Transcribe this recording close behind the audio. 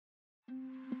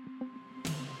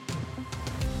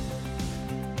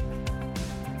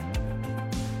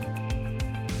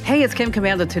Hey, it's Kim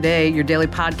Commando Today, your daily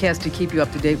podcast to keep you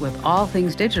up to date with all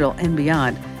things digital and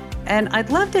beyond. And I'd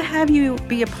love to have you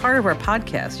be a part of our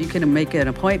podcast. You can make an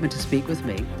appointment to speak with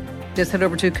me. Just head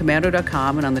over to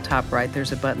commando.com, and on the top right,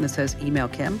 there's a button that says Email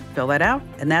Kim. Fill that out,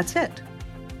 and that's it.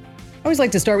 I always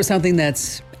like to start with something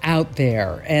that's out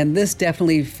there, and this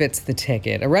definitely fits the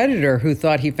ticket. A Redditor who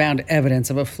thought he found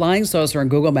evidence of a flying saucer on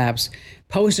Google Maps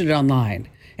posted it online,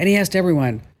 and he asked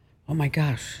everyone, oh my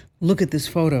gosh, look at this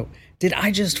photo. Did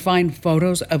I just find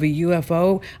photos of a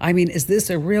UFO? I mean, is this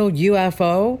a real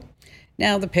UFO?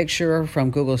 Now, the picture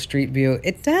from Google Street View,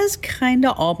 it does kind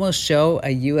of almost show a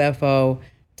UFO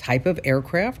type of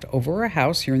aircraft over a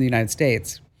house here in the United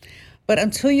States. But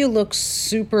until you look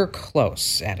super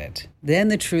close at it, then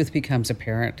the truth becomes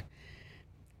apparent.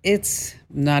 It's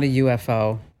not a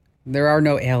UFO. There are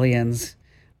no aliens.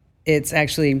 It's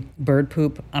actually bird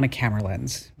poop on a camera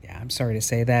lens. Yeah, I'm sorry to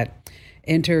say that.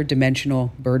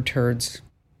 Interdimensional bird turds.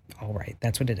 All right,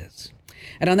 that's what it is.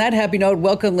 And on that happy note,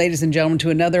 welcome, ladies and gentlemen, to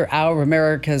another hour of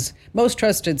America's most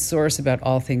trusted source about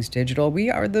all things digital. We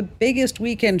are the biggest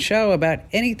weekend show about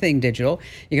anything digital.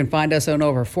 You can find us on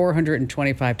over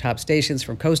 425 top stations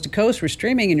from coast to coast. We're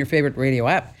streaming in your favorite radio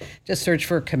app. Just search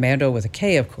for Commando with a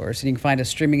K, of course. And you can find us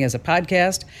streaming as a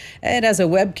podcast and as a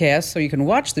webcast, so you can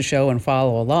watch the show and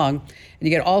follow along. And you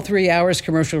get all 3 hours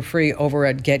commercial-free over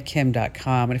at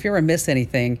getkim.com. And if you ever miss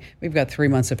anything, we've got 3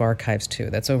 months of archives, too.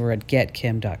 That's over at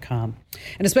getkim.com.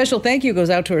 And a special thank you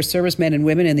goes out to our servicemen and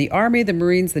women in the Army, the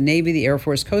Marines, the Navy, the Air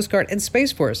Force, Coast Guard, and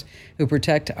Space Force who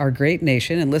protect our great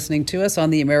nation and listening to us on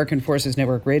the American Forces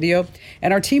Network Radio.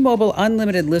 And our T-Mobile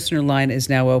Unlimited listener line is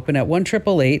now open at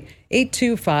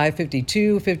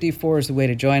 1-888-825-5254 is the way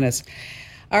to join us.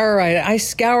 All right, I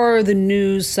scour the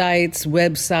news sites,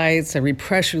 websites, I read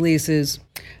press releases,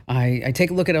 I take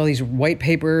a look at all these white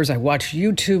papers, I watch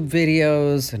YouTube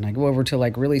videos, and I go over to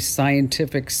like really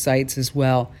scientific sites as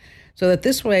well, so that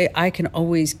this way I can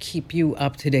always keep you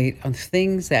up to date on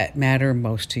things that matter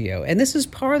most to you. And this is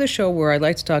part of the show where I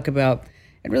like to talk about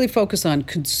and really focus on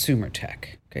consumer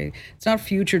tech. Okay, it's not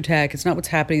future tech, it's not what's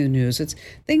happening in the news, it's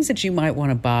things that you might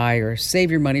want to buy or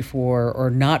save your money for or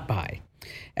not buy.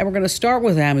 And we're going to start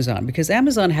with Amazon, because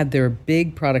Amazon had their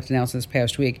big product announcement this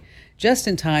past week, just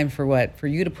in time for what? For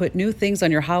you to put new things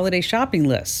on your holiday shopping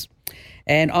lists.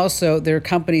 And also their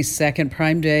company's second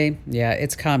Prime Day. Yeah,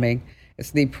 it's coming.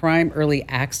 It's the Prime Early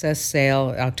Access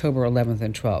Sale, October 11th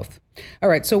and 12th. All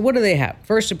right, so what do they have?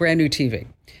 First, a brand new TV.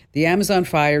 The Amazon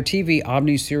Fire TV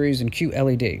Omni Series in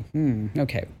QLED.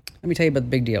 Okay, let me tell you about the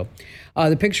big deal.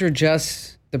 The picture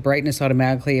adjusts the brightness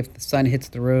automatically if the sun hits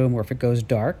the room or if it goes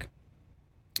dark.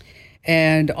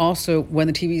 And also, when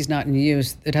the TV is not in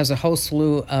use, it has a whole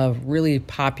slew of really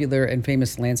popular and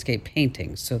famous landscape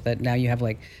paintings, so that now you have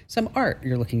like some art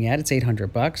you're looking at. It's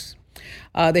 $800.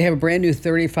 They have a brand new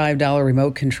 $35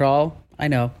 remote control. I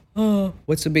know. Oh,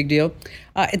 what's the big deal?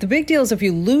 The big deal is if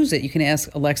you lose it, you can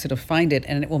ask Alexa to find it,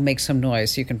 and it will make some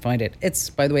noise so you can find it.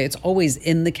 It's, by the way, it's always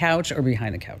in the couch or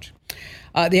behind the couch.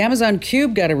 The Amazon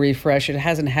Cube got a refresh. It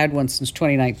hasn't had one since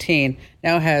 2019.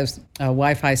 Now it has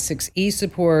Wi-Fi 6E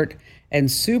support and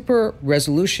super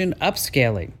resolution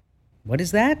upscaling. What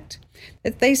is that?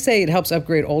 They say it helps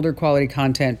upgrade older quality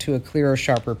content to a clearer,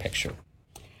 sharper picture.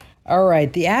 All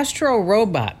right, the Astro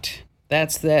Robot.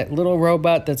 That's that little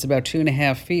robot that's about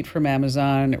 2.5 feet from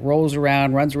Amazon. It rolls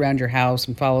around, runs around your house,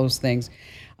 and follows things.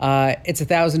 It's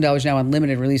 $1,000 now on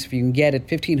limited release if you can get it.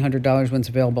 $1,500 when it's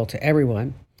available to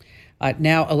everyone.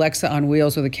 Now, Alexa on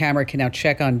wheels with a camera can now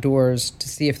check on doors to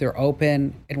see if they're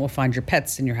open, and will find your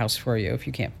pets in your house for you if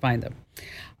you can't find them.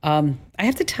 I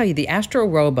have to tell you, the Astro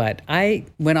Robot, I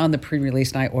went on the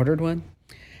pre-release and I ordered one,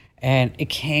 and it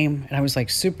came, and I was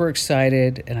like super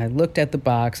excited, and I looked at the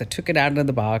box, I took it out of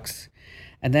the box,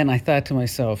 and then I thought to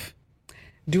myself,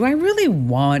 do I really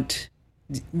want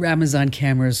Amazon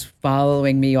cameras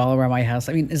following me all around my house?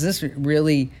 I mean, is this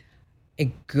really a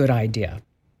good idea?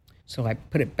 So I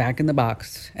put it back in the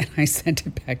box and I sent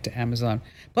it back to Amazon.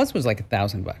 Plus it was like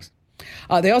 $1,000.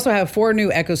 They also have 4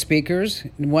 new Echo speakers.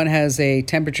 One has a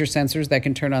temperature sensors that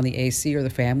can turn on the AC or the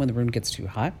fan when the room gets too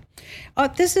hot.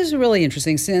 This is really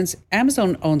interesting since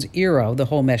Amazon owns Eero, the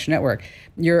whole mesh network.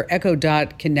 Your Echo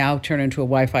Dot can now turn into a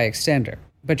Wi-Fi extender.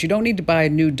 But you don't need to buy a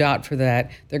new Dot for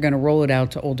that. They're going to roll it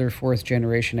out to older 4th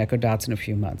generation Echo Dots in a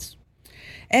few months.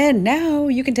 And now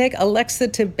you can take Alexa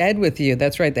to bed with you.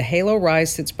 That's right. The Halo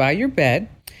Rise sits by your bed.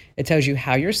 It tells you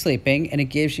how you're sleeping, and it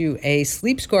gives you a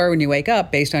sleep score when you wake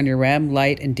up based on your REM,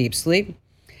 light, and deep sleep.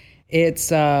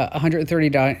 It's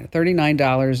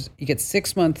 $139. You get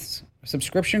 6 months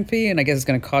subscription fee, and I guess it's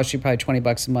going to cost you probably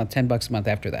 $20 a month, $10 a month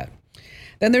after that.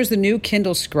 Then there's the new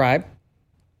Kindle Scribe.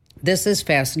 This is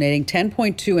fascinating.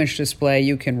 10.2-inch display.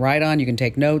 You can write on, you can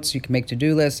take notes, you can make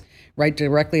to-do lists, write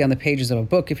directly on the pages of a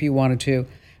book if you wanted to.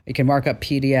 You can mark up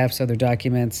PDFs, other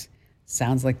documents.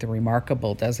 Sounds like the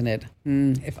Remarkable, doesn't it?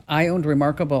 If I owned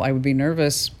Remarkable, I would be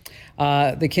nervous.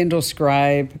 The Kindle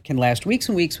Scribe can last weeks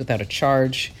and weeks without a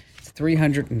charge. It's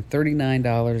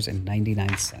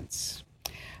 $339.99.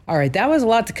 All right, that was a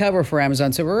lot to cover for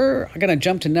Amazon. So we're going to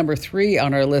jump to number 3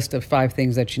 on our list of 5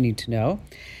 things that you need to know.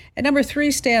 And number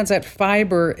 3 stands at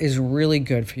fiber is really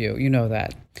good for you. You know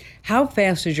that. How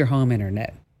fast is your home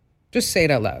internet? Just say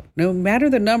it out loud. No matter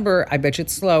the number, I bet you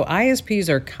it's slow. ISPs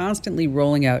are constantly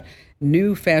rolling out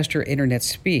new, faster internet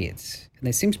speeds. And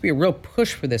there seems to be a real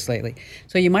push for this lately.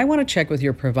 So you might want to check with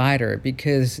your provider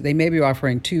because they may be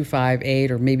offering 2, 5,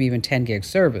 8, or maybe even 10 gig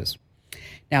service.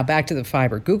 Now back to the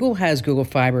fiber. Google has Google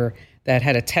Fiber that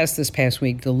had a test this past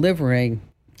week delivering,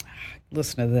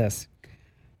 listen to this.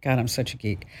 God, I'm such a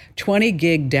geek. 20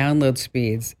 gig download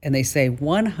speeds, and they say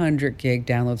 100 gig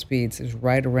download speeds is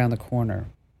right around the corner.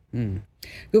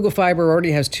 Google Fiber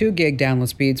already has 2 gig download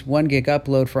speeds, 1 gig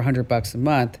upload for $100 a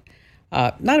month.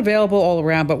 Not available all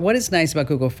around, but what is nice about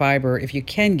Google Fiber, if you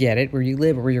can get it where you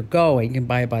live or where you're going, you can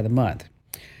buy it by the month.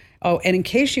 Oh, and in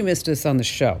case you missed us on the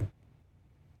show,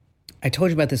 I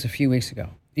told you about this a few weeks ago.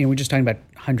 We're just talking about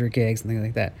 100 gigs and things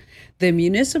like that. The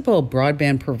municipal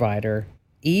broadband provider,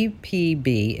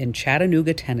 EPB, in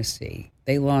Chattanooga, Tennessee,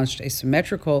 they launched a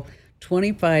symmetrical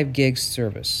 25 gig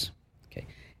service. Okay.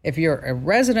 If you're a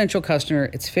residential customer,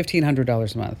 it's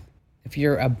 $1,500 a month. If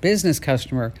you're a business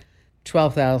customer,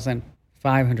 $12,500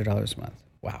 a month.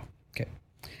 Wow. Okay.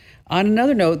 On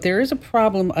another note, there is a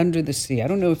problem under the sea. I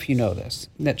don't know if you know this,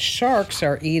 that sharks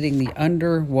are eating the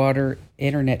underwater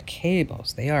internet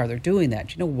cables. They are. They're doing that.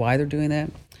 Do you know why they're doing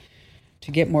that?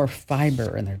 To get more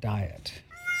fiber in their diet.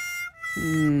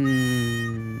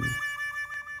 I'm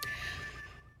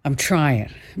trying.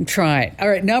 All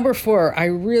right, number 4. I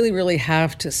really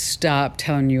have to stop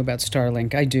telling you about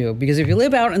Starlink. I do. Because if you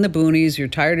live out in the boonies, you're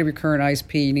tired of your current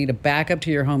ISP, you need a backup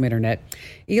to your home internet,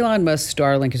 Elon Musk's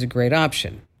Starlink is a great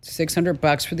option.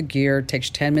 $600 for the gear, takes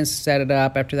 10 minutes to set it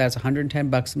up. After that, it's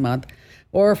 $110 a month.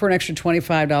 Or for an extra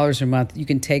 $25 a month, you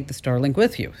can take the Starlink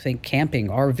with you. Think camping,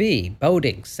 RV,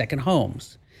 boating, second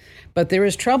homes. But there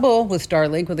is trouble with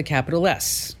Starlink with a capital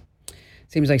S.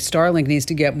 Seems like Starlink needs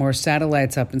to get more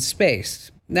satellites up in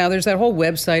space. Now, there's that whole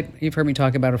website, you've heard me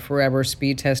talk about it forever,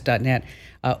 speedtest.net.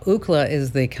 Ookla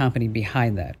is the company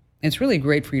behind that. It's really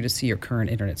great for you to see your current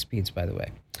internet speeds, by the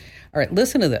way. All right,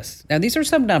 listen to this. Now, these are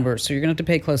some numbers, so you're going to have to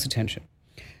pay close attention.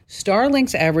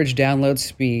 Starlink's average download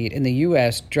speed in the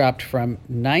U.S. dropped from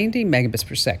 90 megabits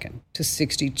per second to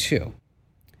 62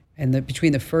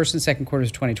 between the first and second quarters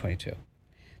of 2022.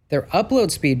 Their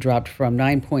upload speed dropped from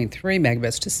 9.3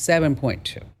 megabits to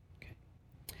 7.2.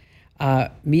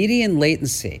 Okay. Median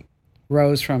latency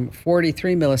rose from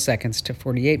 43 milliseconds to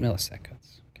 48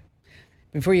 milliseconds. Okay.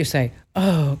 Before you say,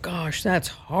 oh, gosh, that's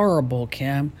horrible,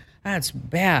 Kim. That's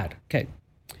bad. Okay.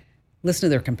 Listen to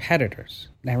their competitors.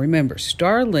 Now, remember,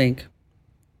 Starlink,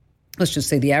 let's just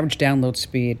say the average download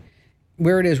speed,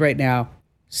 where it is right now,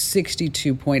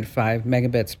 62.5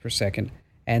 megabits per second,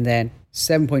 and then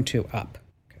 7.2 up.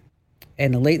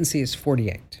 And the latency is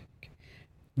 48.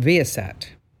 Viasat,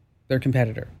 their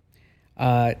competitor,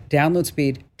 download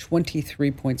speed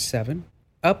 23.7,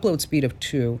 upload speed of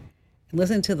 2, and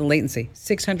listen to the latency,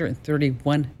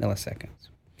 631 milliseconds.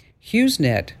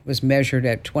 HughesNet was measured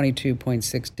at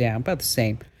 22.6 down, about the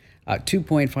same,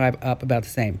 2.5 up, about the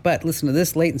same. But listen to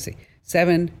this latency,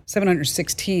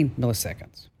 716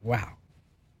 milliseconds. Wow.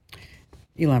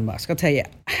 Elon Musk, I'll tell you,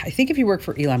 I think if you work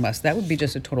for Elon Musk, that would be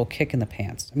just a total kick in the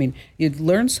pants. I mean, you'd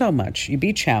learn so much, you'd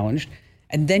be challenged,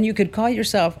 and then you could call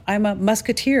yourself, I'm a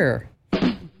musketeer.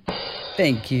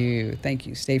 Thank you.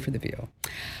 Stay for the view.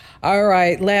 All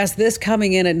right, this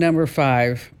coming in at number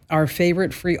 5, our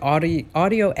favorite free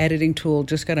audio editing tool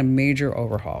just got a major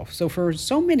overhaul. So for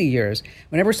so many years,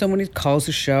 whenever someone calls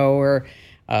the show or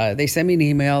they send me an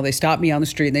email, they stop me on the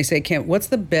street and they say, Kim, what's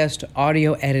the best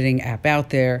audio editing app out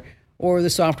there? Or the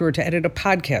software to edit a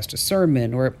podcast, a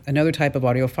sermon, or another type of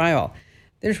audio file?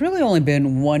 There's really only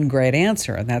been one great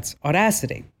answer, and that's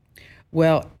Audacity.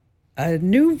 Well, a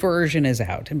new version is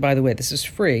out. And by the way, this is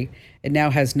free. It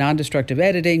now has non-destructive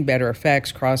editing, better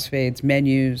effects, crossfades,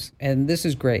 menus, and this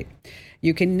is great.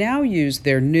 You can now use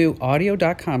their new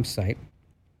audio.com site.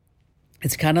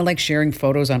 It's kind of like sharing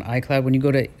photos on iCloud. When you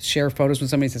go to share photos when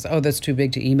somebody says, oh, that's too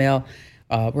big to email,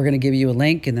 we're going to give you a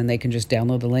link, and then they can just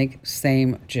download the link.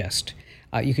 Same gist.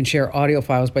 You can share audio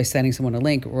files by sending someone a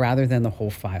link rather than the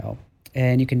whole file.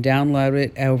 And you can download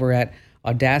it over at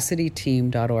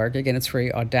audacityteam.org. Again, it's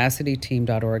free,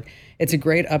 audacityteam.org. It's a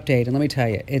great update, and let me tell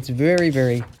you, it's very,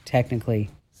 very technically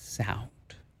sound.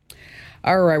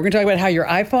 All right, we're going to talk about how your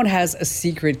iPhone has a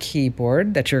secret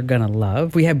keyboard that you're going to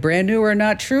love. We have Brand New or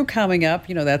Not True coming up.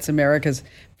 You know, that's America's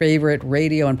favorite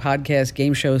radio and podcast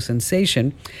game show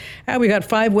sensation. We got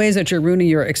 5 ways that you're ruining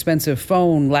your expensive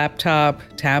phone, laptop,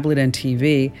 tablet, and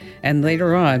TV. And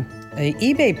later on, an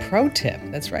eBay pro tip.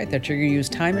 That's right, that you're going to use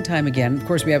time and time again. Of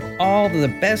course, we have all of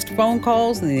the best phone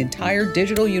calls in the entire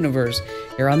digital universe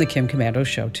here on the Kim Komando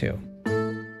Show, too.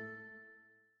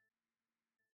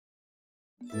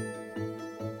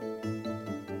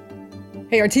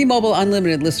 Hey, our T-Mobile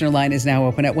Unlimited listener line is now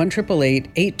open at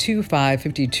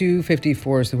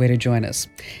 1-888-825-5254 is the way to join us.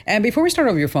 And before we start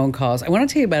over your phone calls, I want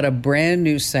to tell you about a brand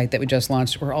new site that we just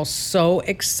launched. We're all so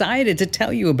excited to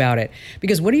tell you about it.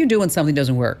 Because what do you do when something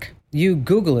doesn't work? You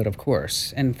Google it, of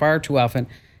course. And far too often,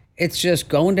 it's just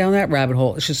going down that rabbit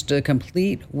hole. It's just a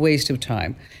complete waste of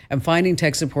time. And finding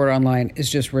tech support online is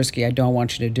just risky. I don't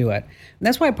want you to do it. And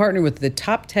that's why I partner with the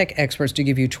top tech experts to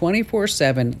give you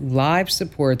 24/7 live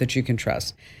support that you can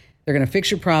trust. They're going to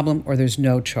fix your problem or there's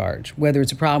no charge. Whether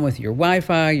it's a problem with your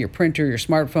Wi-Fi, your printer, your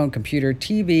smartphone, computer,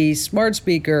 TV, smart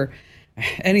speaker,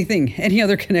 anything, any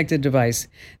other connected device,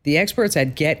 the experts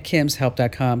at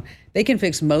GetKimsHelp.com, they can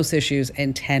fix most issues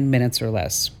in 10 minutes or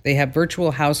less. They have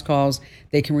virtual house calls.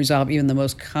 They can resolve even the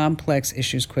most complex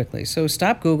issues quickly. So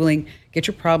stop Googling. Get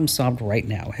your problem solved right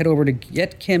now. Head over to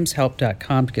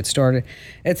GetKimsHelp.com to get started.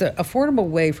 It's an affordable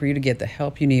way for you to get the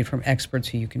help you need from experts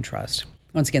who you can trust.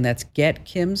 Once again, that's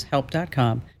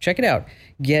GetKimsHelp.com. Check it out,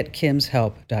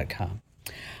 GetKimsHelp.com.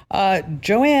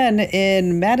 Joanne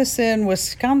in Madison,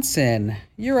 Wisconsin.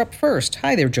 You're up first.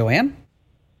 Hi there, Joanne.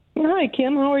 Hi,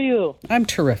 Kim. How are you? I'm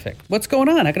terrific. What's going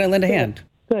on? How can I lend a hand?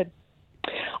 Good.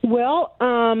 Well,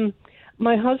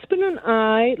 my husband and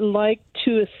I like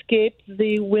to escape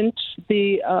the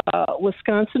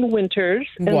Wisconsin winters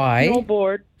and Why?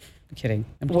 snowboard. I'm kidding.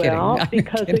 I'm well, kidding.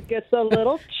 because it gets a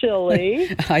little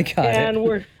chilly. I got it. And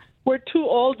we're too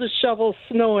old to shovel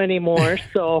snow anymore,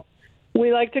 so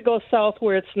we like to go south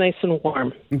where it's nice and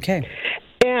warm. Okay.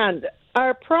 And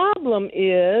our problem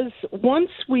is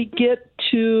once we get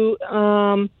to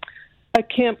a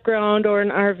campground or an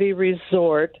RV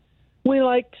resort, we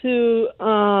like to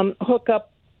hook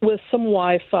up with some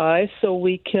Wi-Fi so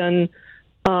we can,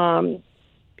 do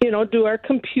our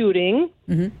computing.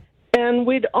 Mm-hmm. And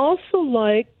we'd also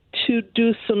like to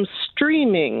do some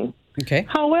streaming. Okay.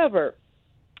 However,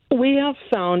 we have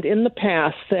found in the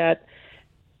past that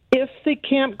if the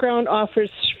campground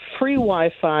offers free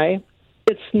Wi-Fi,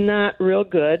 it's not real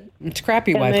good. It's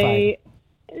crappy Wi-Fi.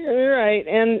 Right,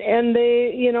 and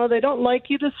they don't like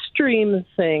you to stream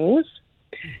things.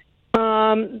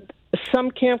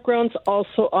 Some campgrounds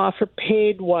also offer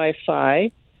paid Wi-Fi,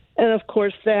 and of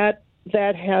course that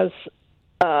has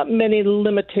many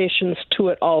limitations to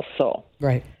it also.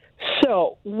 Right.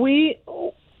 So we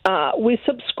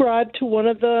subscribe to one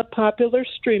of the popular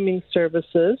streaming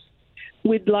services.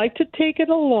 We'd like to take it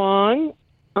along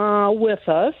with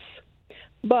us,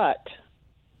 but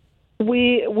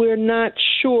we're not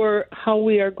sure how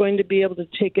we are going to be able to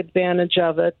take advantage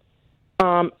of it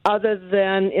other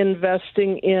than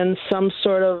investing in some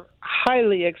sort of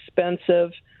highly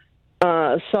expensive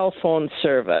cell phone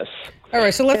service. All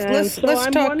right, so let's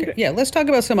talk. Let's talk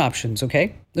about some options,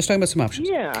 okay? Let's talk about some options.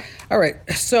 Yeah. All right.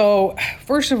 So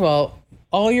first of all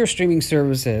your streaming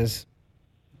services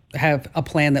have a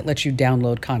plan that lets you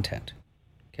download content.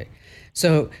 Okay.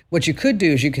 So what you could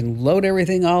do is you can load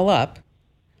everything all up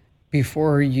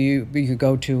before you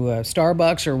go to a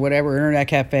Starbucks or whatever internet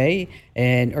cafe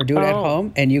or do it at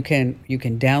home, and you can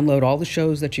download all the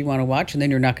shows that you want to watch, and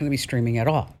then you're not going to be streaming at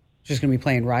all. It's just going to be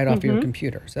playing right off your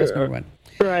computer. So that's number one.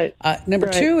 Right. Number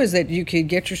two is that you could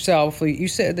get yourself, you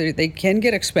said they can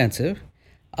get expensive.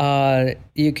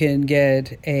 You can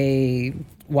get a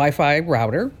Wi-Fi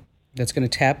router that's going to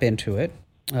tap into it,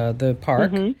 the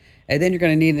park. Mm-hmm. And then you're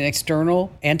going to need an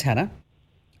external antenna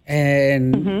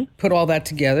and put all that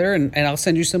together. And I'll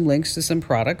send you some links to some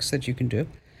products that you can do.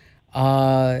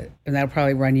 And that'll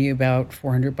probably run you about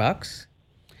 $400.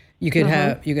 You could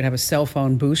have a cell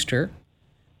phone booster.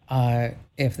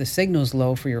 If the signal's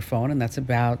low for your phone, and that's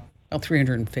about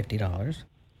 $350.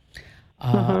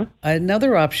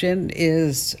 Another option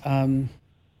is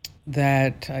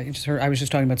that I was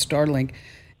just talking about Starlink,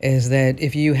 is that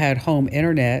if you had home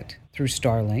internet through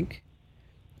Starlink,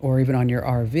 or even on your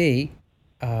RV,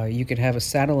 you could have a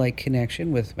satellite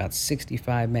connection with about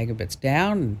 65 megabits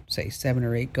down, and say 7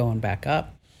 or 8 going back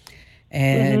up,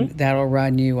 and that'll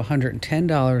run you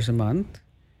 $110 a month.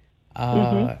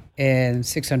 And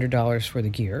 $600 for the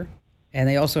gear. And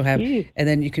they also have, Gee. and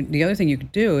then the other thing you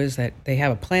could do is that they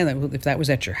have a plan that if that was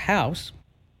at your house,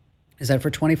 is that for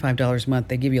 $25 a month,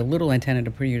 they give you a little antenna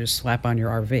for you to slap on your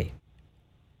RV.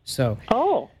 So,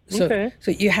 okay.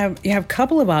 so you have a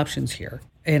couple of options here,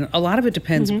 and a lot of it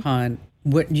depends upon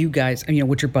what you guys,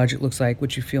 what your budget looks like,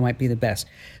 what you feel might be the best.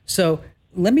 So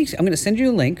I'm going to send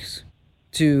you links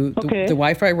to the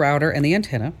Wi-Fi router and the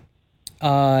antenna,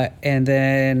 and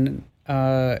then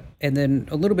a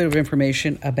little bit of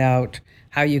information about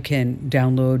how you can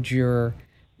download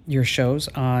your shows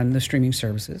on the streaming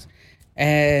services.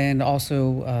 And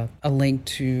also a link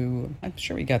to, I'm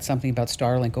sure we got something about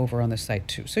Starlink over on the site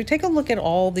too. So take a look at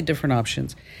all the different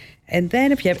options. And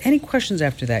then if you have any questions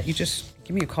after that, you just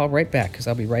give me a call right back because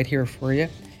I'll be right here for you.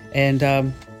 And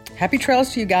happy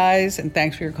trails to you guys. And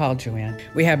thanks for your call, Joanne.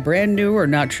 We have brand new or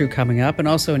not true coming up, and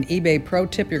also an eBay pro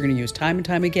tip you're going to use time and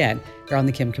time again here on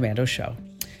the Kim Komando Show.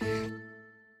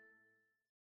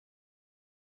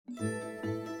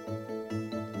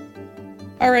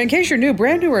 All right, in case you're new,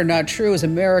 Brand New or Not True is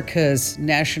America's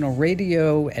national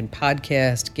radio and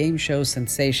podcast game show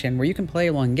sensation where you can play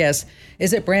along and guess,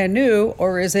 is it brand new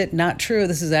or is it not true?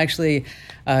 This is actually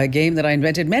a game that I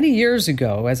invented many years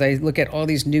ago as I look at all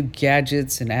these new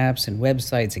gadgets and apps and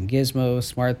websites and gizmos,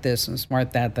 smart this and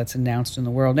smart that that's announced in the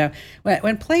world. Now,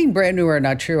 when playing Brand New or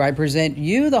Not True, I present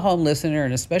you, the home listener,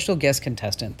 and a special guest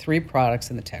contestant, 3 products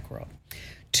in the tech world.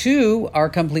 2 are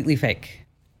completely fake.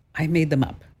 I made them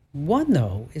up. 1,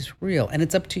 though, is real, and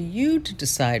it's up to you to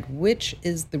decide which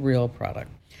is the real product.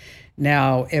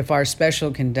 Now, if our special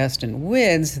contestant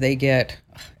wins, they get,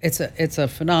 it's a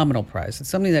phenomenal prize. It's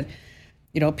something that,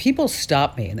 people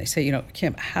stop me and they say,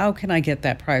 Kim, how can I get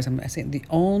that prize? I say the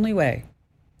only way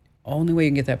you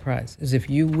can get that prize is if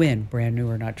you win Brand New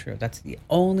or Not True. That's the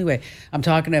only way. I'm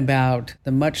talking about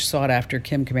the much sought after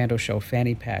Kim Komando Show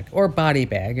fanny pack or body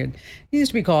bag. It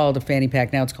used to be called a fanny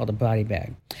pack. Now it's called a body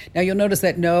bag. Now you'll notice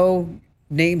that no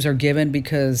names are given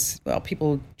because,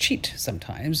 people cheat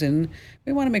sometimes, and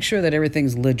we want to make sure that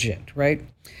everything's legit, right?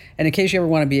 And in case you ever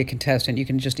want to be a contestant, you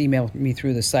can just email me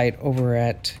through the site over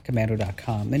at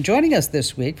komando.com. And joining us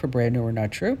this week for Brand New or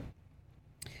Not True,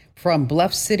 from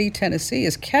Bluff City, Tennessee,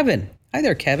 is Kevin. Hi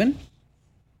there, Kevin.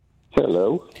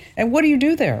 Hello. And what do you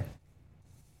do there?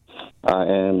 I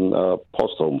am a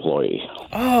postal employee.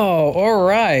 Oh, all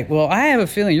right. Well, I have a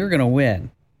feeling you're going to win.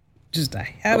 I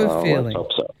have a feeling. I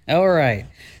hope so. All right.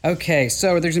 Okay,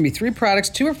 so there's going to be 3 products.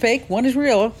 2 are fake. 1 is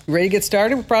real. Ready to get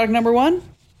started with product number 1?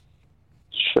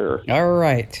 Sure. All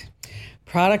right.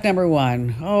 Product number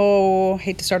 1. Oh,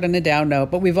 hate to start on a down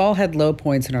note, but we've all had low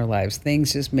points in our lives.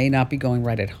 Things just may not be going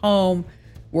right at home.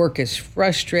 Work is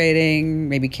frustrating.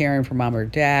 Maybe caring for mom or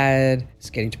dad is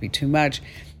getting to be too much.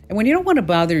 And when you don't want to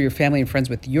bother your family and friends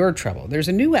with your trouble, there's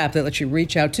a new app that lets you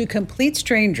reach out to complete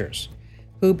strangers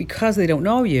who, because they don't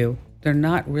know you, they're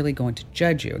not really going to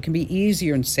judge you. It can be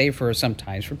easier and safer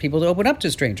sometimes for people to open up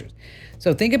to strangers.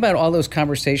 So think about all those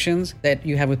conversations that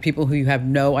you have with people who you have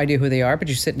no idea who they are, but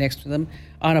you sit next to them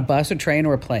on a bus, a train,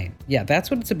 or a plane. Yeah,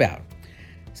 that's what it's about.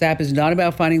 This app is not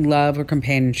about finding love or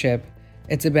companionship.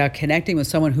 It's about connecting with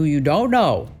someone who you don't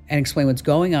know and explain what's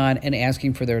going on and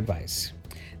asking for their advice.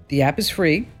 The app is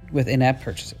free with in-app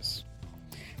purchases.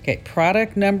 Okay,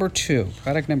 product number 2.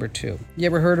 You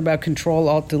ever heard about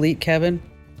Control-Alt-Delete, Kevin?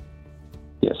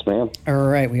 Yes, ma'am. All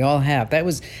right, we all have. That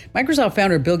was Microsoft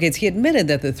founder Bill Gates. He admitted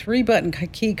that the 3-button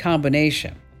key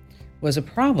combination was a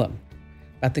problem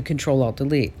about the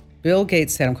Control-Alt-Delete. Bill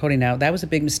Gates said, I'm quoting now, that was a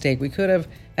big mistake. We could have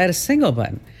had a single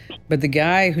button. But the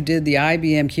guy who did the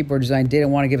IBM keyboard design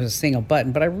didn't want to give us a single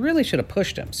button, but I really should have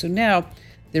pushed him. So now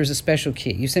there's a special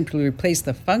key. You simply replace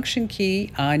the function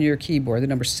key on your keyboard, the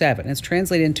number 7. It's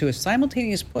translated into a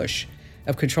simultaneous push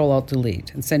of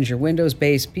Control-Alt-Delete and sends your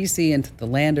Windows-based PC into the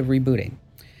land of rebooting.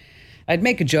 I'd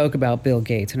make a joke about Bill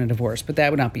Gates and a divorce, but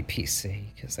that would not be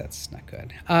PC because that's not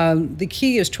good. The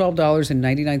key is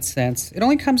 $12.99. It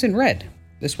only comes in red.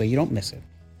 This way you don't miss it.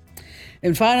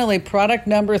 And finally, product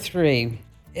number 3.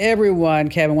 Everyone,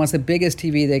 Kevin, wants the biggest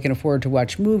TV they can afford to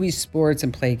watch movies, sports,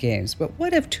 and play games. But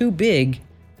what if too big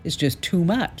is just too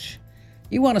much?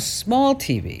 You want a small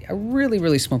TV, a really,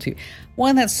 really small TV.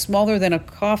 One that's smaller than a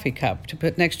coffee cup to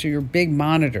put next to your big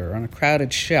monitor on a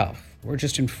crowded shelf or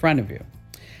just in front of you.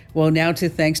 Well, now to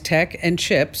thanks tech and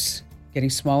chips, getting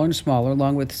smaller and smaller,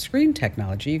 along with screen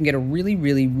technology, you can get a really,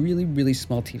 really, really, really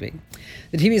small TV.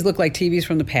 The TVs look like TVs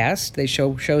from the past. They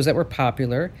show shows that were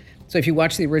popular. So if you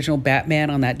watch the original Batman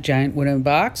on that giant wooden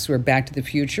box, or Back to the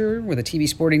Future with a TV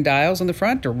sporting dials on the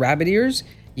front, or rabbit ears,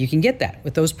 you can get that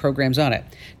with those programs on it.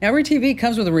 Now, every TV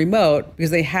comes with a remote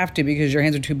because they have to, because your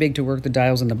hands are too big to work the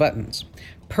dials and the buttons.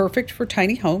 Perfect for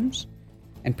tiny homes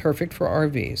and perfect for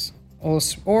RVs.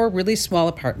 or really small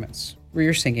apartments where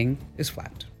your singing is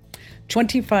flat.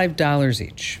 $25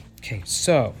 each. Okay,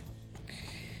 so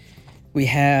we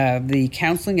have the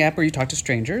counseling app where you talk to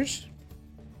strangers,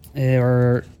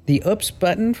 or the Oops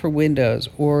button for Windows,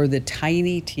 or the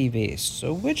Tiny TV.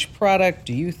 So which product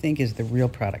do you think is the real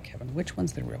product, Kevin? Which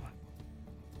one's the real one?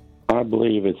 I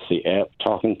believe it's the app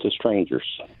Talking to Strangers.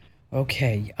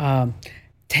 Okay. I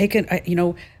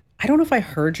don't know if I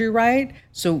heard you right.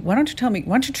 So why don't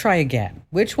you try again?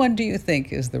 Which one do you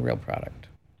think is the real product?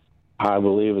 I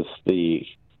believe it's the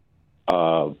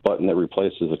button that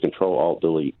replaces the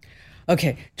Control-Alt-Delete.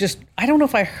 Okay, I don't know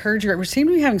if I heard you right. We seem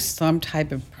to be having some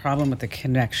type of problem with the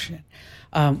connection.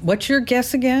 What's your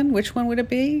guess again? Which one would it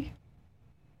be?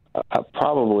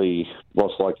 Probably,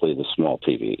 most likely, the small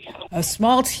TV. A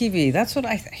small TV. That's what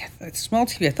small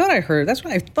TV. That's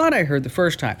what I thought I heard the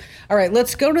first time. All right,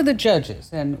 let's go to the judges.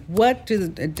 And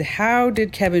how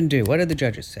did Kevin do? What did the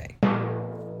judges say?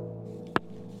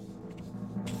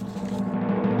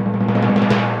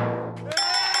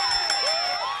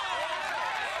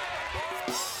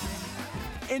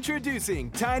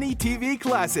 Introducing Tiny TV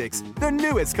Classics, the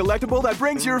newest collectible that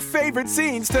brings your favorite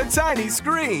scenes to tiny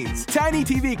screens. Tiny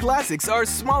TV Classics are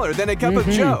smaller than a cup of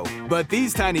joe, but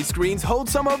these tiny screens hold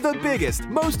some of the biggest,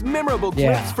 most memorable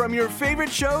clips from your favorite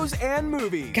shows and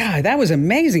movies. God, that was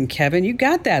amazing, Kevin. You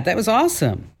got that. That was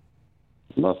awesome.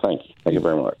 Well, thank you. Thank you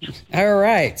very much. All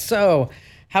right. So,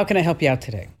 how can I help you out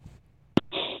today?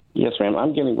 Yes, ma'am.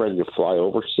 I'm getting ready to fly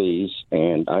overseas,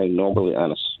 and I normally,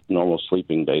 on a normal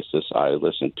sleeping basis, I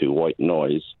listen to white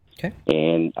noise. Okay.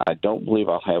 And I don't believe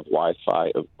I'll have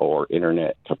Wi-Fi or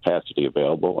internet capacity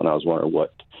available, and I was wondering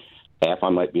what app I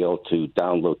might be able to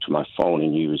download to my phone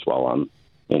and use while I'm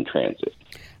in transit.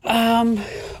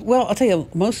 Well, I'll tell you,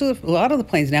 a lot of the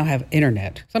planes now have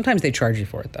internet. Sometimes they charge you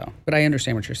for it, though, but I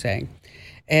understand what you're saying.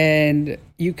 And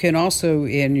you can also,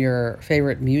 in your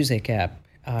favorite music app,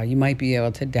 you might be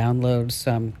able to download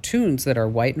some tunes that are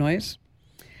white noise.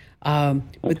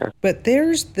 But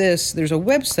there's a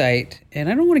website, and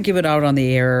I don't want to give it out on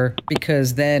the air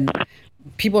because then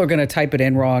people are going to type it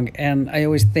in wrong. And I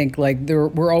always think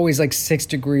we're always 6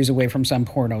 degrees away from some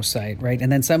porno site, right?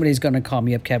 And then somebody's going to call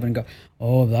me up, Kevin, and go,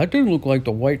 "Oh, that didn't look like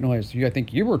the white noise I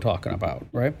think you were talking about,"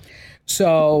 right?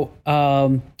 So,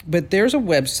 but there's a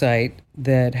website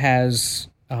that has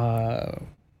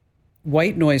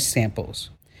white noise samples.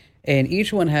 And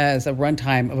each one has a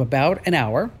runtime of about an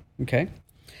hour, okay?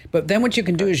 But then what you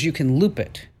can do is you can loop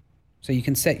it. So you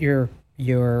can set your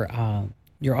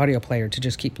audio player to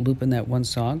just keep looping that one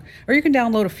song, or you can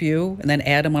download a few and then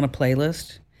add them on a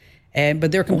playlist.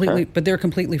 But they're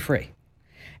completely free.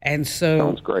 And so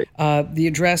sounds great. The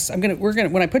address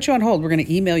when I put you on hold, we're gonna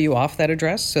email you off that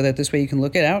address so that this way you can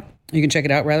look it out. You can check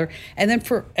it out rather. And then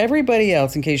for everybody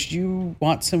else, in case you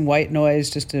want some white noise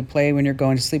just to play when you're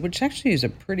going to sleep, which actually is a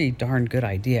pretty darn good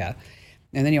idea.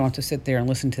 And then you want to sit there and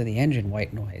listen to the engine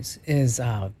white noise, is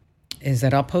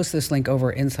that I'll post this link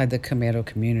over inside the Commando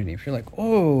community. If you're like,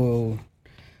 oh,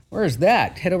 where's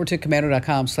that? Head over to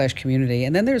commando.com/community.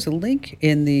 And then there's a link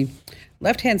in the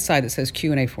left-hand side that says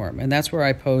Q&A forum. And that's where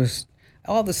I post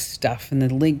all the stuff and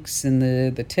the links and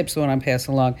the tips when I'm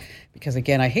passing along. Because,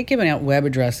 again, I hate giving out web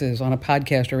addresses on a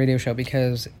podcast or radio show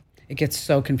because it gets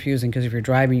so confusing because if you're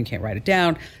driving, you can't write it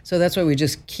down. So that's why we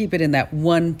just keep it in that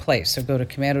one place. So go to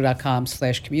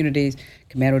commando.com/communities,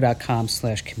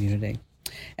 commando.com/community.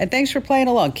 And thanks for playing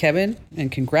along, Kevin, and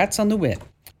congrats on the win.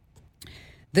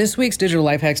 This week's Digital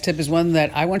Life Hacks tip is one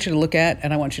that I want you to look at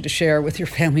and I want you to share with your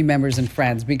family members and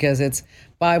friends because it's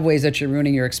 5 ways that you're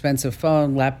ruining your expensive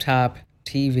phone, laptop,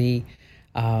 TV.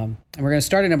 And we're going to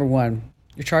start at number 1.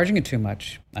 You're charging it too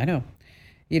much. I know.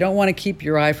 You don't want to keep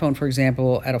your iPhone, for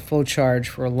example, at a full charge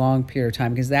for a long period of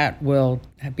time because that will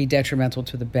be detrimental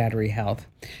to the battery health.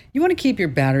 You want to keep your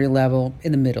battery level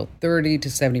in the middle, 30 to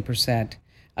 70%,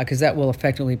 because that will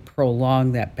effectively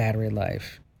prolong that battery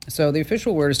life. So the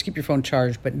official word is to keep your phone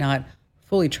charged, but not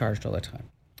fully charged all the time.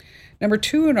 Number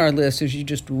 2 in our list is you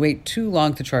just wait too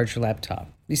long to charge your laptop.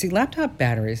 You see, laptop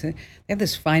batteries, they have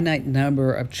this finite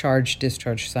number of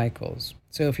charge-discharge cycles.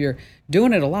 So if you're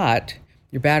doing it a lot,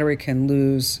 your battery can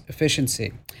lose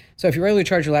efficiency. So if you regularly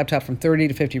charge your laptop from 30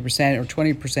 to 50% or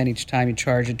 20% each time you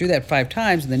charge it, do that 5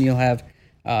 times, and then you'll have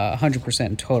 100%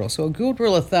 in total. So a good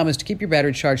rule of thumb is to keep your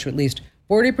battery charged to at least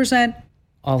 40%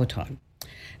 all the time.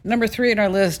 Number 3 in our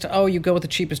list, you go with the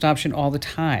cheapest option all the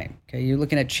time. Okay, you're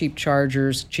looking at cheap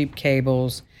chargers, cheap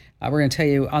cables. We're going to tell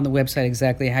you on the website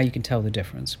exactly how you can tell the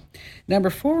difference. Number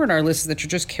 4 in our list is that you're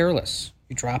just careless.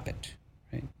 You drop it.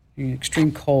 Right?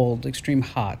 Extreme cold, extreme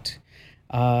hot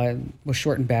will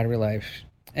shorten battery life.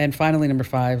 And finally, number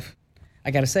 5,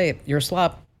 I got to say it, you're a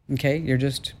slob. Okay, you're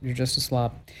just a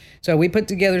slob. So we put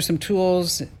together some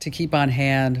tools to keep on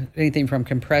hand, anything from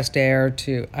compressed air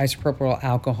to isopropyl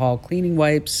alcohol, cleaning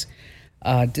wipes,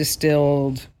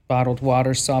 distilled bottled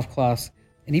water, soft cloths,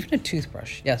 and even a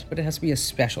toothbrush. Yes, but it has to be a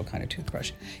special kind of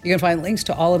toothbrush. You can find links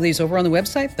to all of these over on the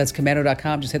website. That's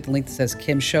commando.com. Just hit the link that says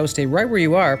Kim Show. Stay right where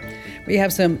you are. We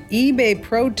have some eBay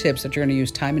pro tips that you're going to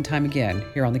use time and time again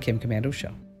here on the Kim Commando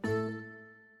Show.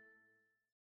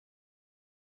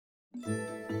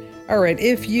 All right,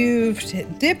 if you've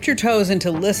dipped your toes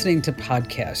into listening to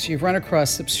podcasts, you've run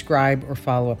across subscribe or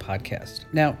follow a podcast.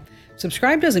 Now,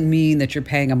 subscribe doesn't mean that you're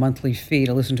paying a monthly fee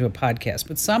to listen to a podcast,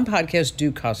 but some podcasts do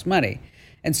cost money.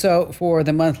 And so for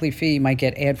the monthly fee, you might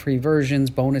get ad-free versions,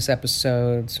 bonus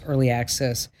episodes, early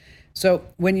access. So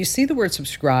when you see the word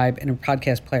subscribe in a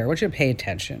podcast player, I want you to pay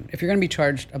attention. If you're going to be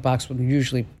charged, a box will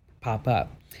usually pop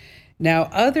up. Now,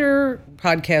 other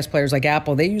podcast players like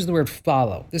Apple, they use the word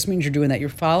follow. This means you're doing that. You're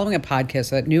following a podcast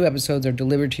so that new episodes are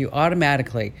delivered to you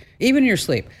automatically, even in your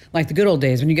sleep, like the good old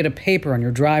days when you get a paper on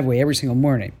your driveway every single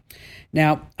morning.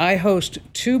 Now, I host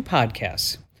 2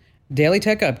 podcasts, Daily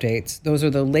Tech Updates. Those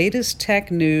are the latest tech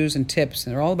news and tips,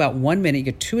 and they're all about 1 minute. You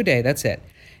get 2 a day. That's it.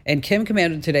 And Kim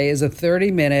Commando Today is a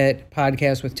 30-minute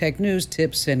podcast with tech news,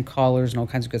 tips, and callers and all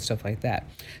kinds of good stuff like that.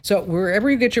 So wherever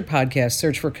you get your podcast,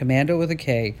 search for Commando with a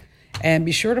K. And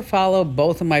be sure to follow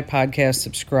both of my podcasts.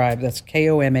 Subscribe. That's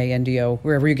Komando.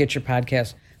 Wherever you get your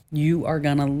podcast. You are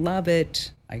going to love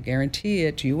it. I guarantee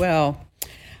it. You will.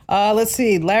 Let's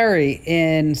see. Larry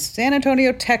in San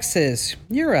Antonio, Texas.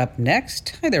 You're up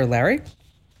next. Hi there, Larry.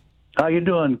 How you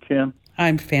doing, Kim?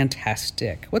 I'm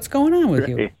fantastic. What's going on with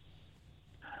you?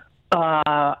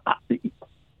 My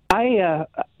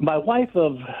wife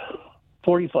of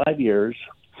 45 years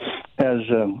has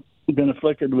been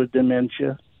afflicted with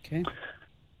dementia. Okay.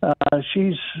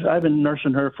 I've been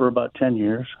nursing her for about 10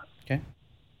 years. Okay.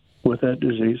 With that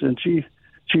disease, and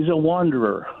she's a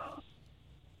wanderer.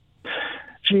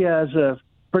 She has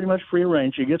pretty much free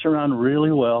range. She gets around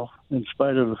really well, in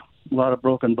spite of a lot of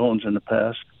broken bones in the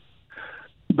past.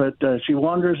 But she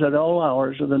wanders at all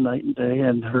hours of the night and day,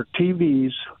 and her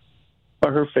TVs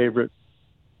are her favorite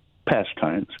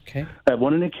pastimes. Okay. I have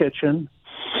one in the kitchen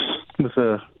with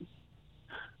a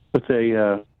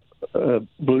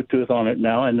Bluetooth on it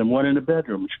now, and then one in the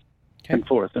bedroom, and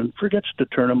forth, and forgets to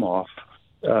turn them off.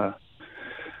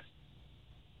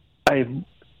 I've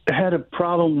had a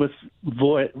problem with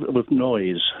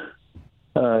noise.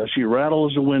 She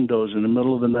rattles the windows in the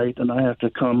middle of the night, and I have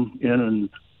to come in and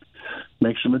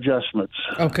make some adjustments.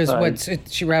 Oh, because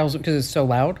she rattles because it's so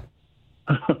loud?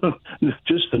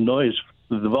 Just the noise.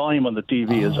 The volume on the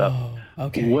TV is up.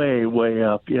 Okay. Way, way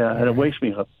up. Yeah, and it wakes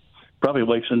me up. Probably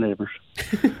wakes the neighbors.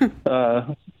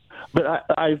 But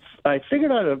I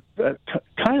figured out a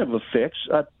kind of a fix.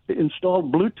 I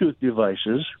installed Bluetooth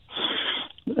devices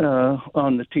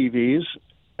on the TVs,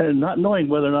 and not knowing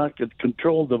whether or not I could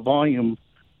control the volume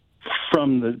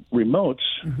from the remotes.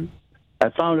 Mm-hmm. I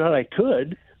found out I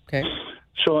could. Okay.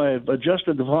 So I've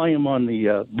adjusted the volume on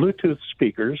the Bluetooth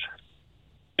speakers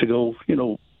to go,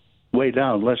 way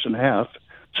down, less than half.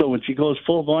 So when she goes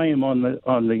full volume on the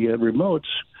remotes,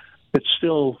 it's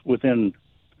still within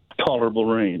tolerable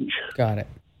range. Got it.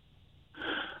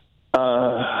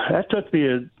 That took me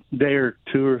a day or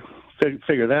two to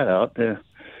figure that out.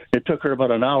 It took her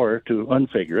about an hour to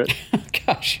unfigure it.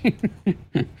 Gosh.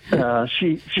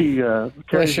 She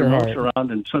carries her remotes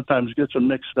around and sometimes gets them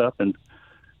mixed up, and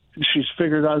she's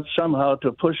figured out somehow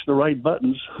to push the right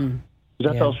buttons.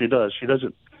 That's all she does. She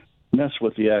doesn't mess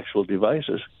with the actual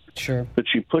devices. Sure. But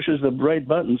she pushes the right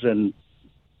buttons and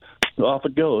off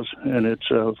it goes, and it's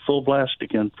full blast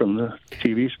again from the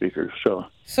TV speakers.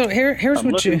 So here's I'm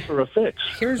what looking for a fix.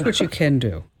 Here's what you can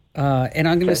do, and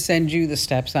I'm going to send you the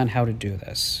steps on how to do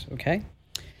this. Okay.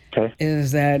 Okay.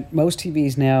 Is that most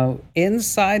TVs now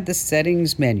inside the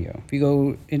settings menu? If you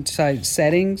go inside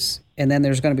settings, and then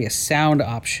there's going to be a sound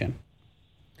option.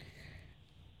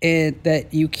 That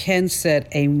you can set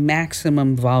a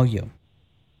maximum volume.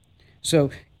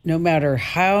 So no matter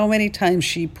how many times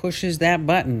she pushes that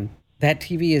button, that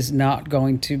TV is not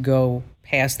going to go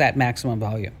past that maximum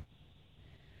volume.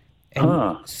 And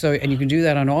and you can do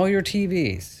that on all your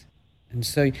TVs. And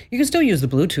so you can still use the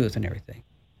Bluetooth and everything,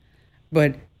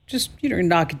 but just,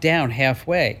 knock it down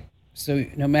halfway. So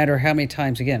no matter how many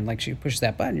times, again, like she pushes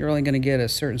that button, you're only going to get a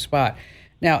certain spot.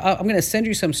 Now, I'm going to send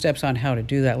you some steps on how to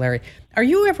do that, Larry. Are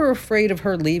you ever afraid of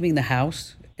her leaving the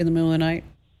house in the middle of the night?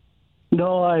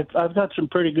 No, I've got some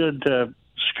pretty good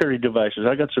security devices.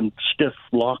 I got some stiff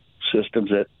lock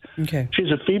systems that. Okay. She's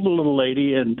a feeble little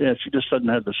lady, and she just doesn't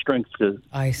have the strength to.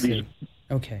 I see.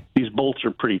 Okay. These bolts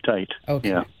are pretty tight. Okay.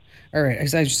 Yeah. All right.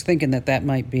 'Cause I was just thinking that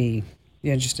might be,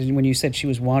 yeah, just when you said she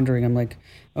was wandering, I'm like,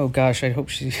 oh gosh, I hope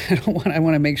I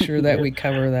want to make sure that we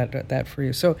cover that for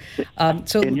you. So,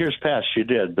 in years past she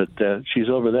did, but she's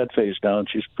over that phase now, and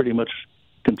she's pretty much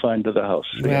confined to the house.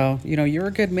 Well, you're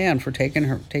a good man for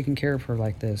taking care of her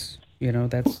like this.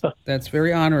 That's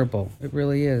very honorable. It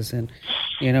really is. And,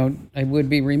 I would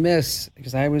be remiss,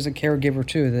 because I was a caregiver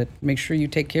too, that make sure you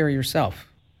take care of yourself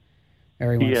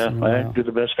every once in a while. I do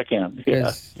the best I can.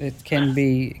 Because it can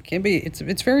be,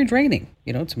 it's very draining.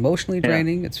 It's emotionally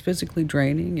draining. It's physically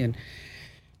draining.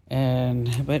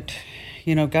 But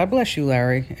God bless you,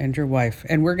 Larry, and your wife.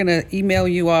 And we're going to email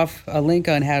you off a link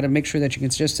on how to make sure that you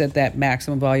can just set that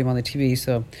maximum volume on the TV.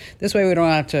 So this way we don't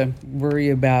have to worry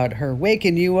about her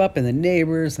waking you up and the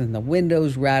neighbors and the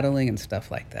windows rattling and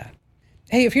stuff like that.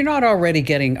 Hey, if you're not already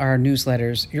getting our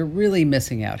newsletters, you're really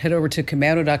missing out. Head over to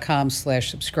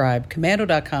komando.com/subscribe,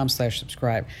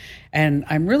 komando.com/subscribe. And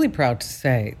I'm really proud to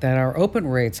say that our open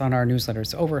rates on our newsletters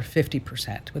is over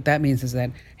 50%. What that means is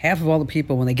that half of all the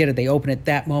people, when they get it, they open it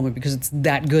that moment because it's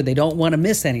that good. They don't want to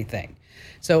miss anything.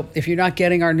 So if you're not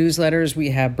getting our newsletters, we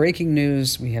have breaking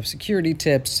news, we have security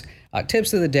tips,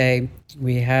 tips of the day.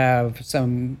 We have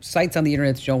some sites on the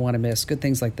internet that you don't want to miss, good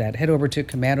things like that. Head over to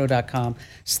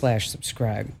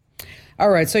komando.com/subscribe. All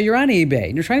right, so you're on eBay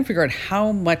and you're trying to figure out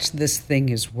how much this thing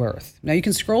is worth. Now you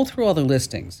can scroll through all the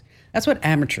listings. That's what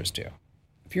amateurs do.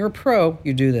 If you're a pro,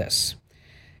 you do this.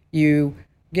 You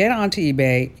get onto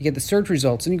eBay, you get the search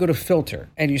results, and you go to filter,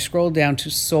 and you scroll down to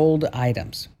sold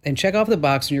items. And check off the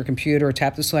box on your computer or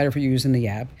tap the slider for you using the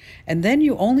app. And then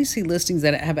you only see listings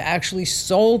that have actually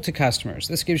sold to customers.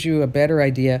 This gives you a better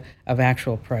idea of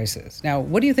actual prices. Now,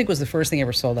 what do you think was the first thing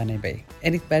ever sold on eBay?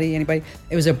 Anybody?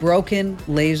 It was a broken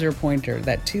laser pointer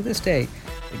that to this day,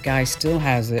 the guy still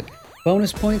has it.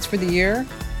 Bonus points for the year,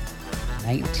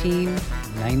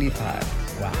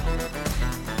 1995. Wow.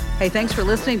 Hey, thanks for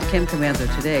listening to Kim Komando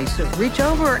today. So reach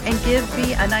over and give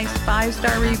me a nice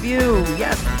 5-star review.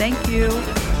 Yes, thank you.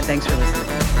 Thanks for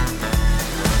listening.